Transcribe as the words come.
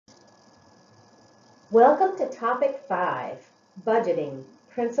Welcome to Topic 5, Budgeting,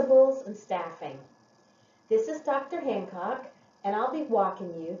 Principles and Staffing. This is Dr. Hancock, and I'll be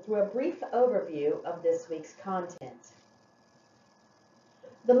walking you through a brief overview of this week's content.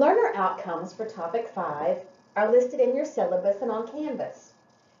 The learner outcomes for Topic 5 are listed in your syllabus and on Canvas.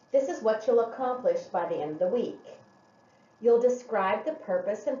 This is what you'll accomplish by the end of the week. You'll describe the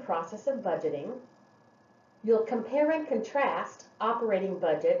purpose and process of budgeting. You'll compare and contrast operating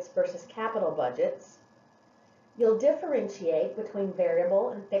budgets versus capital budgets. You'll differentiate between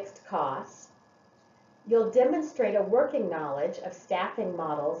variable and fixed costs. You'll demonstrate a working knowledge of staffing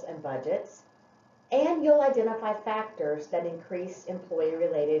models and budgets. And you'll identify factors that increase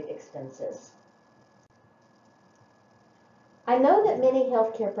employee-related expenses. I know that many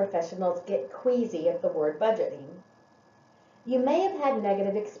healthcare professionals get queasy at the word budgeting. You may have had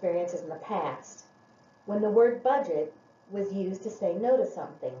negative experiences in the past when the word budget was used to say no to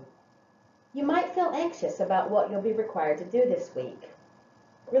something. You might feel anxious about what you'll be required to do this week.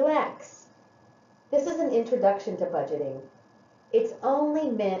 Relax. This is an introduction to budgeting. It's only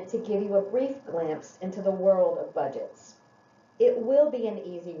meant to give you a brief glimpse into the world of budgets. It will be an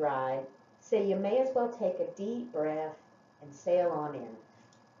easy ride, so you may as well take a deep breath and sail on in.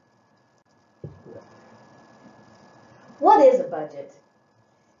 What is a budget?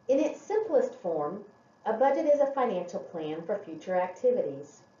 In its simplest form, a budget is a financial plan for future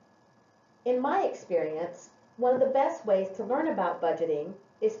activities. In my experience, one of the best ways to learn about budgeting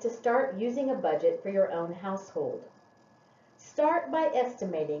is to start using a budget for your own household. Start by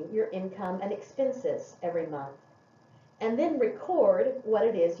estimating your income and expenses every month, and then record what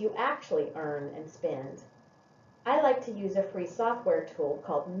it is you actually earn and spend. I like to use a free software tool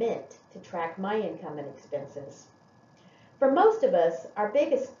called Mint to track my income and expenses. For most of us, our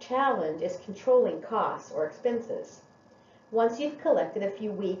biggest challenge is controlling costs or expenses. Once you've collected a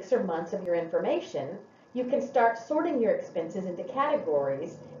few weeks or months of your information, you can start sorting your expenses into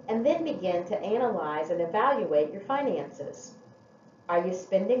categories and then begin to analyze and evaluate your finances. Are you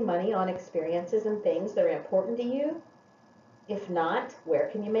spending money on experiences and things that are important to you? If not, where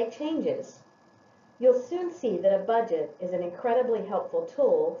can you make changes? You'll soon see that a budget is an incredibly helpful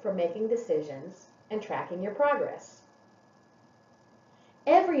tool for making decisions and tracking your progress.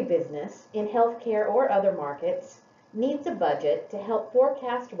 Every business, in healthcare or other markets, needs a budget to help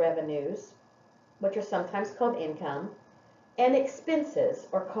forecast revenues, which are sometimes called income, and expenses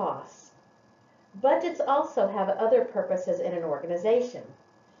or costs. Budgets also have other purposes in an organization.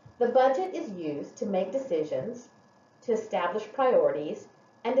 The budget is used to make decisions, to establish priorities,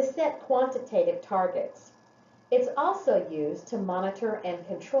 and to set quantitative targets. It's also used to monitor and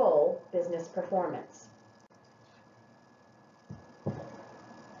control business performance.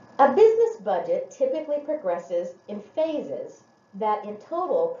 A business budget typically progresses in phases that in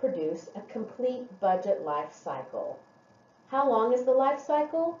total produce a complete budget life cycle. How long is the life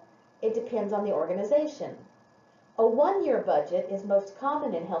cycle? It depends on the organization. A one-year budget is most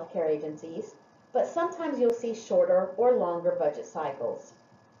common in healthcare agencies, but sometimes you'll see shorter or longer budget cycles.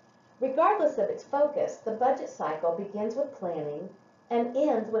 Regardless of its focus, the budget cycle begins with planning and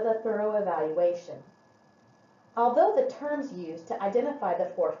ends with a thorough evaluation. Although the terms used to identify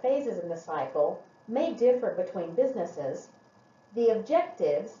the 4 phases in the cycle may differ between businesses, the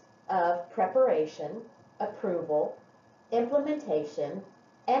objectives of preparation, approval, implementation,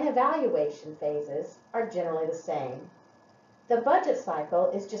 and evaluation phases are generally the same. The budget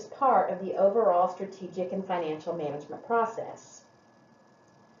cycle is just part of the overall strategic and financial management process.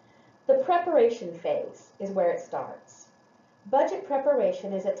 The preparation phase is where it starts. Budget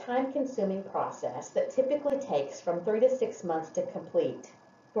preparation is a time-consuming process that typically takes from 3 to 6 months to complete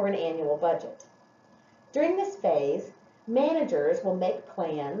for an annual budget. During this phase, managers will make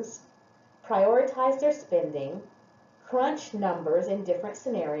plans, prioritize their spending, crunch numbers in different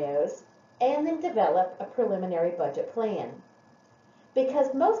scenarios, and then develop a preliminary budget plan.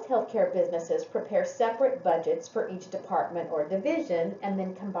 Because most healthcare businesses prepare separate budgets for each department or division and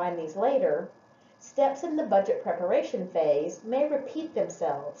then combine these later, steps in the budget preparation phase may repeat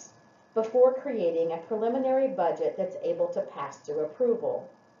themselves before creating a preliminary budget that's able to pass through approval.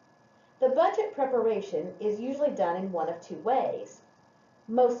 The budget preparation is usually done in one of 2 ways.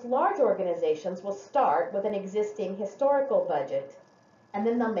 Most large organizations will start with an existing historical budget, and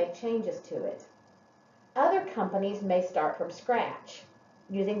then they'll make changes to it. Other companies may start from scratch,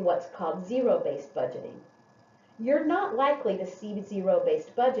 using what's called zero-based budgeting. You're not likely to see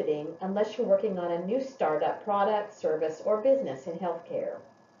zero-based budgeting unless you're working on a new startup product, service, or business in healthcare.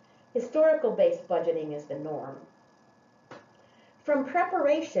 Historical-based budgeting is the norm. From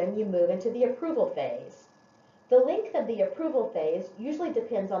preparation, you move into the approval phase. The length of the approval phase usually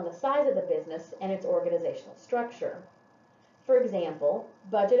depends on the size of the business and its organizational structure. For example,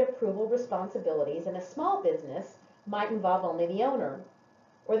 budget approval responsibilities in a small business might involve only the owner,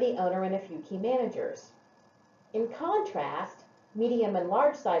 or the owner and a few key managers. In contrast, medium and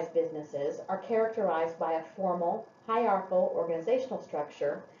large-sized businesses are characterized by a formal, hierarchical organizational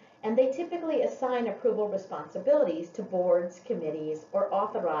structure, and they typically assign approval responsibilities to boards, committees, or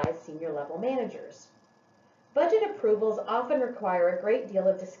authorized senior-level managers. Budget approvals often require a great deal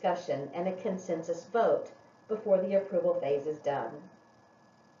of discussion and a consensus vote before the approval phase is done.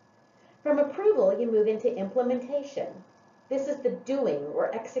 From approval, you move into implementation. This is the doing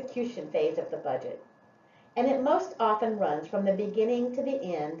or execution phase of the budget, and it most often runs from the beginning to the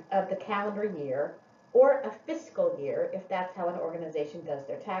end of the calendar year or a fiscal year if that's how an organization does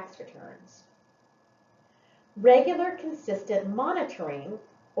their tax returns. Regular, consistent monitoring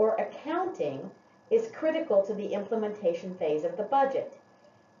or accounting is critical to the implementation phase of the budget.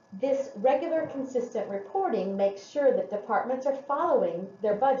 This regular, consistent reporting makes sure that departments are following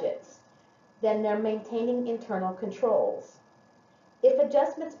their budgets, then they're maintaining internal controls. If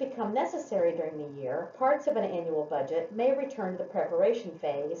adjustments become necessary during the year, parts of an annual budget may return to the preparation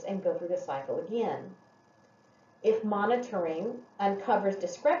phase and go through the cycle again. If monitoring uncovers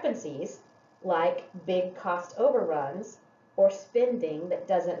discrepancies, like big cost overruns or spending that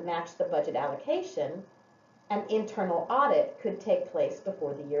doesn't match the budget allocation, an internal audit could take place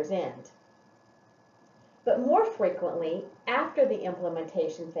before the year's end. But more frequently, after the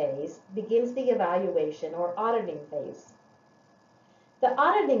implementation phase begins the evaluation or auditing phase. The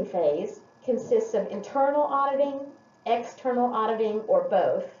auditing phase consists of internal auditing, external auditing, or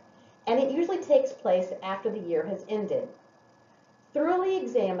both, and it usually takes place after the year has ended. Thoroughly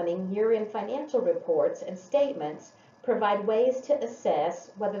examining year-end financial reports and statements provide ways to assess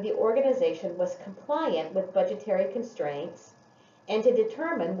whether the organization was compliant with budgetary constraints and to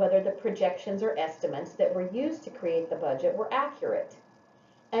determine whether the projections or estimates that were used to create the budget were accurate.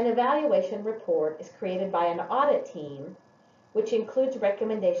 An evaluation report is created by an audit team, which includes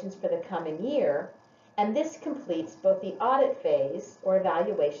recommendations for the coming year, and this completes both the audit phase or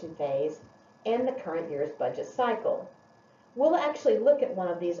evaluation phase and the current year's budget cycle. We'll actually look at one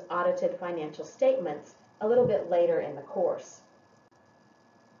of these audited financial statements a little bit later in the course.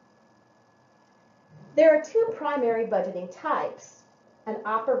 There are two primary budgeting types, an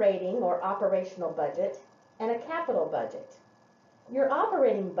operating or operational budget and a capital budget. Your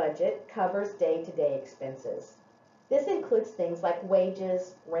operating budget covers day-to-day expenses. This includes things like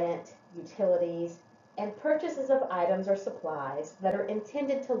wages, rent, utilities, and purchases of items or supplies that are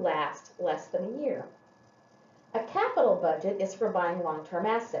intended to last less than a year. A capital budget is for buying long-term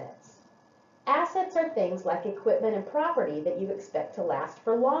assets. Assets are things like equipment and property that you expect to last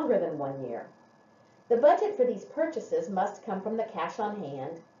for longer than 1 year. The budget for these purchases must come from the cash on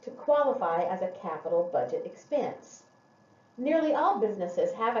hand to qualify as a capital budget expense. Nearly all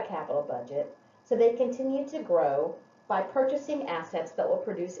businesses have a capital budget, so they continue to grow by purchasing assets that will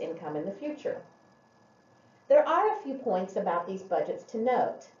produce income in the future. There are a few points about these budgets to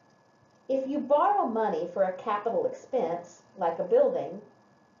note. If you borrow money for a capital expense, like a building,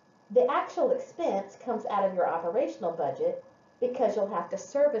 the actual expense comes out of your operational budget because you'll have to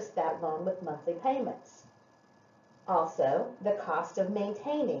service that loan with monthly payments. Also, the cost of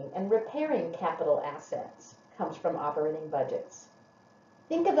maintaining and repairing capital assets comes from operating budgets.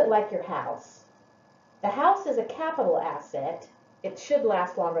 Think of it like your house. The house is a capital asset. It should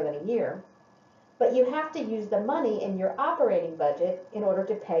last longer than a year, but you have to use the money in your operating budget in order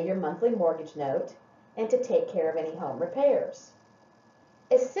to pay your monthly mortgage note and to take care of any home repairs.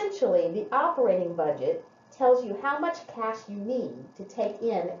 Essentially, the operating budget tells you how much cash you need to take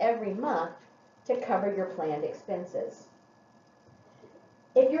in every month to cover your planned expenses.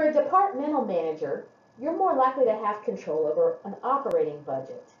 If you're a departmental manager, you're more likely to have control over an operating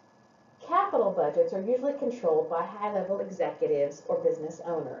budget. Capital budgets are usually controlled by high-level executives or business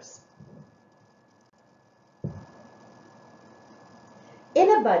owners. In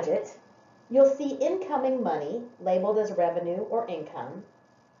a budget, you'll see incoming money labeled as revenue or income,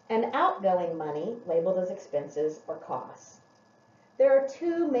 and outgoing money labeled as expenses or costs. There are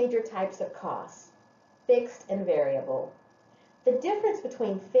two major types of costs, fixed and variable. The difference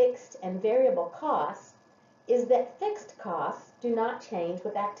between fixed and variable costs is that fixed costs do not change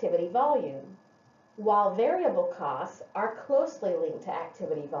with activity volume, while variable costs are closely linked to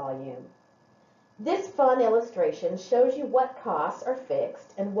activity volume. This fun illustration shows you what costs are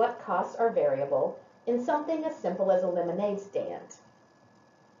fixed and what costs are variable in something as simple as a lemonade stand.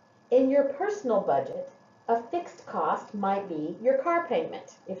 In your personal budget, a fixed cost might be your car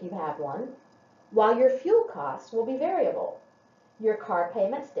payment, if you have one, while your fuel costs will be variable. Your car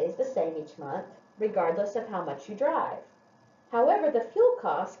payment stays the same each month, regardless of how much you drive. However, the fuel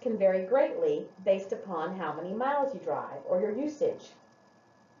costs can vary greatly based upon how many miles you drive or your usage.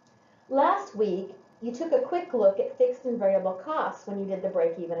 Last week, you took a quick look at fixed and variable costs when you did the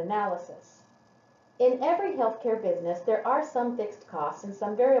break-even analysis. In every healthcare business, there are some fixed costs and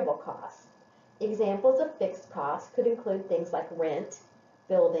some variable costs. Examples of fixed costs could include things like rent,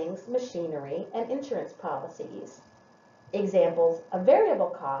 buildings, machinery, and insurance policies. Examples of variable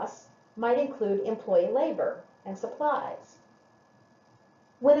costs might include employee labor and supplies.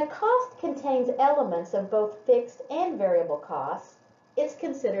 When a cost contains elements of both fixed and variable costs, it's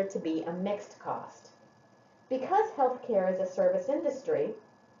considered to be a mixed cost. Because healthcare is a service industry,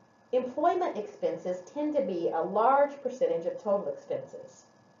 employment expenses tend to be a large percentage of total expenses.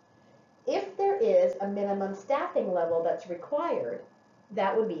 If there is a minimum staffing level that's required,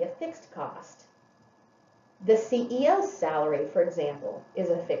 that would be a fixed cost. The CEO's salary, for example, is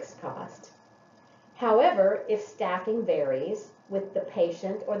a fixed cost. However, if staffing varies with the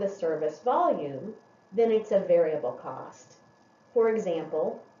patient or the service volume, then it's a variable cost. For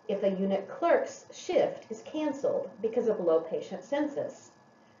example, if a unit clerk's shift is canceled because of low patient census,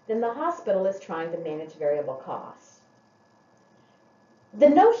 then the hospital is trying to manage variable costs. The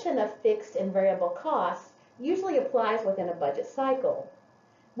notion of fixed and variable costs usually applies within a budget cycle.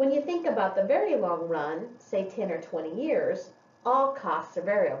 When you think about the very long run, say 10 or 20 years, all costs are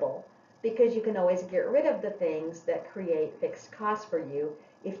variable because you can always get rid of the things that create fixed costs for you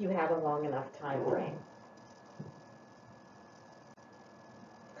if you have a long enough time frame.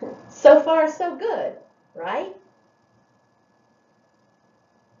 So far, so good, right?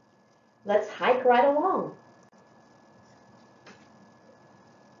 Let's hike right along.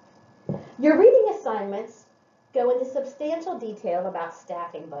 Your reading assignments go into substantial detail about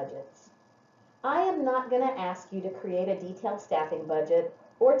staffing budgets. I am not going to ask you to create a detailed staffing budget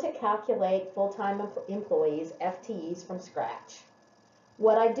or to calculate full-time employees, FTEs, from scratch.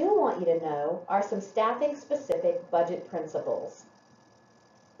 What I do want you to know are some staffing-specific budget principles.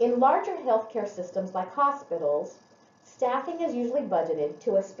 In larger healthcare systems like hospitals, staffing is usually budgeted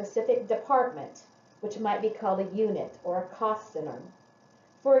to a specific department, which might be called a unit or a cost center.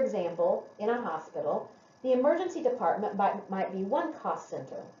 For example, in a hospital, the emergency department might be one cost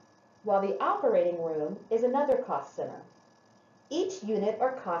center, while the operating room is another cost center. Each unit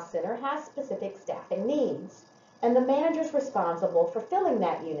or cost center has specific staffing needs, and the manager is responsible for filling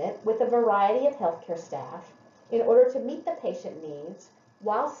that unit with a variety of healthcare staff in order to meet the patient needs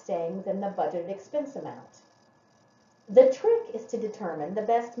while staying within the budgeted expense amount. The trick is to determine the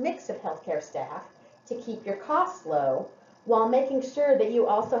best mix of healthcare staff to keep your costs low while making sure that you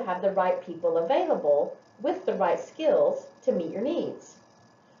also have the right people available with the right skills to meet your needs.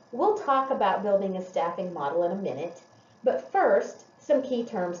 We'll talk about building a staffing model in a minute, but first, some key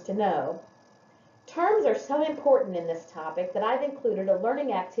terms to know. Terms are so important in this topic that I've included a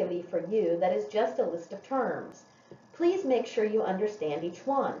learning activity for you that is just a list of terms. Please make sure you understand each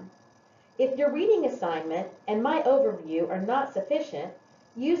one. If your reading assignment and my overview are not sufficient,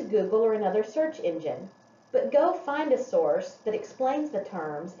 use Google or another search engine, but go find a source that explains the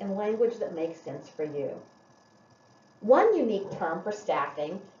terms in language that makes sense for you. One unique term for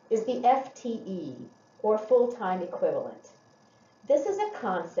staffing is the FTE, or full-time equivalent. This is a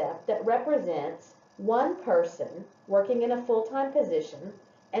concept that represents one person working in a full-time position,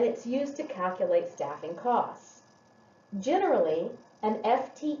 and it's used to calculate staffing costs. Generally, an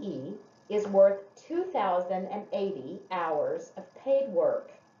FTE is worth 2,080 hours of paid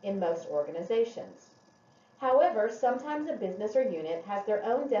work in most organizations. However, sometimes a business or unit has their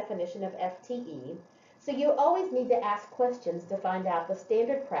own definition of FTE, so you always need to ask questions to find out the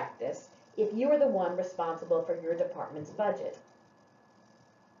standard practice if you are the one responsible for your department's budget.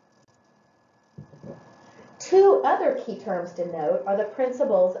 Two other key terms to note are the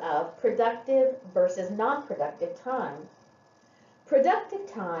principles of productive versus non-productive time. Productive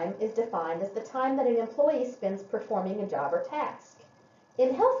time is defined as the time that an employee spends performing a job or task.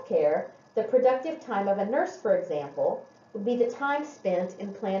 In healthcare, the productive time of a nurse, for example, would be the time spent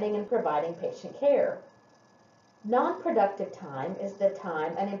in planning and providing patient care. Non-productive time is the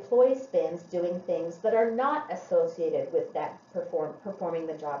time an employee spends doing things that are not associated with that performing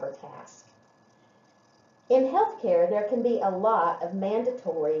the job or task. In healthcare, there can be a lot of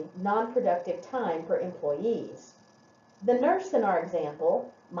mandatory non-productive time for employees. The nurse in our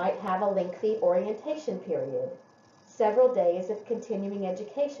example might have a lengthy orientation period, several days of continuing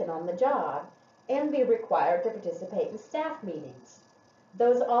education on the job, and be required to participate in staff meetings.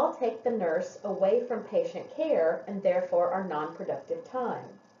 Those all take the nurse away from patient care and therefore are non-productive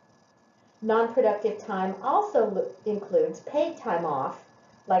time. Non-productive time also includes paid time off,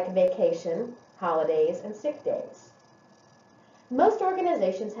 like vacation, holidays, and sick days. Most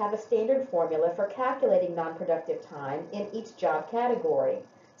organizations have a standard formula for calculating non-productive time in each job category,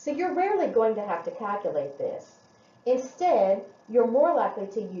 so you're rarely going to have to calculate this. Instead, you're more likely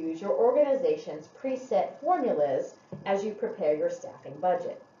to use your organization's preset formulas as you prepare your staffing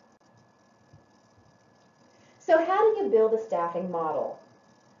budget. So how do you build a staffing model?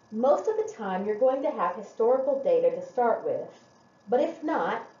 Most of the time, you're going to have historical data to start with, but if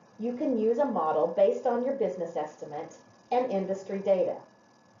not, you can use a model based on your business estimate and industry data.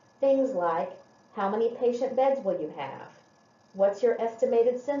 Things like, how many patient beds will you have? What's your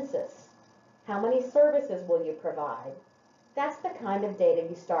estimated census? How many services will you provide? That's the kind of data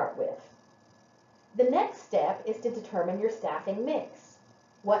you start with. The next step is to determine your staffing mix.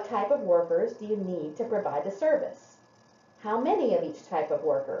 What type of workers do you need to provide the service? How many of each type of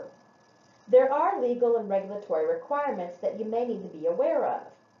worker? There are legal and regulatory requirements that you may need to be aware of,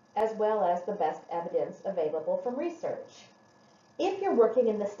 as well as the best evidence available from research. If you're working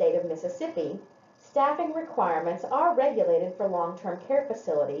in the state of Mississippi, staffing requirements are regulated for long-term care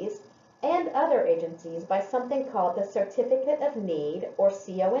facilities and other agencies by something called the Certificate of Need, or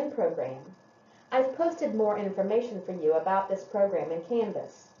CON program. I've posted more information for you about this program in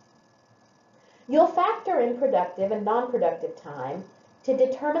Canvas. You'll factor in productive and non-productive time to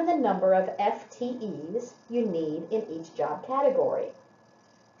determine the number of FTEs you need in each job category.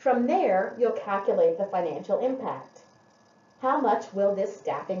 From there, you'll calculate the financial impact. How much will this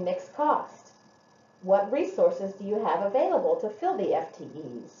staffing mix cost? What resources do you have available to fill the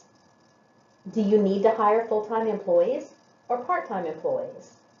FTEs? Do you need to hire full-time employees or part-time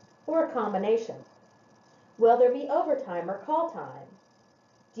employees, or a combination? Will there be overtime or call time?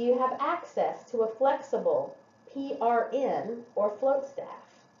 Do you have access to a flexible PRN or float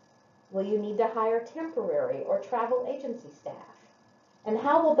staff? Will you need to hire temporary or travel agency staff? And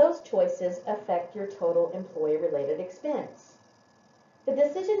how will those choices affect your total employee-related expense? The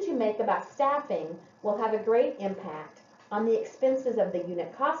decisions you make about staffing will have a great impact on the expenses of the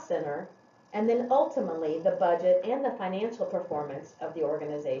unit cost center, and then ultimately the budget and the financial performance of the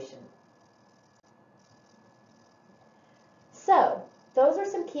organization. So, those are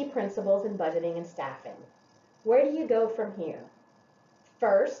some key principles in budgeting and staffing. Where do you go from here?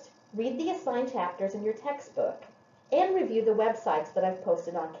 First, read the assigned chapters in your textbook and review the websites that I've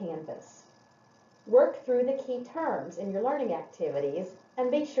posted on Canvas. Work through the key terms in your learning activities and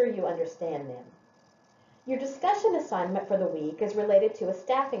be sure you understand them. Your discussion assignment for the week is related to a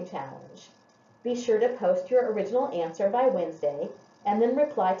staffing challenge. Be sure to post your original answer by Wednesday and then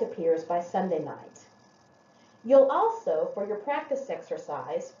reply to peers by Sunday night. You'll also, for your practice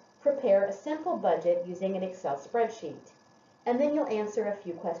exercise, prepare a simple budget using an Excel spreadsheet, and then you'll answer a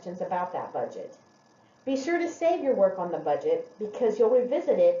few questions about that budget. Be sure to save your work on the budget because you'll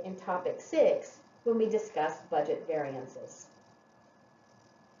revisit it in Topic 6 when we discuss budget variances.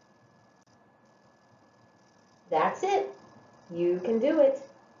 That's it. You can do it.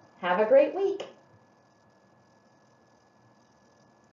 Have a great week.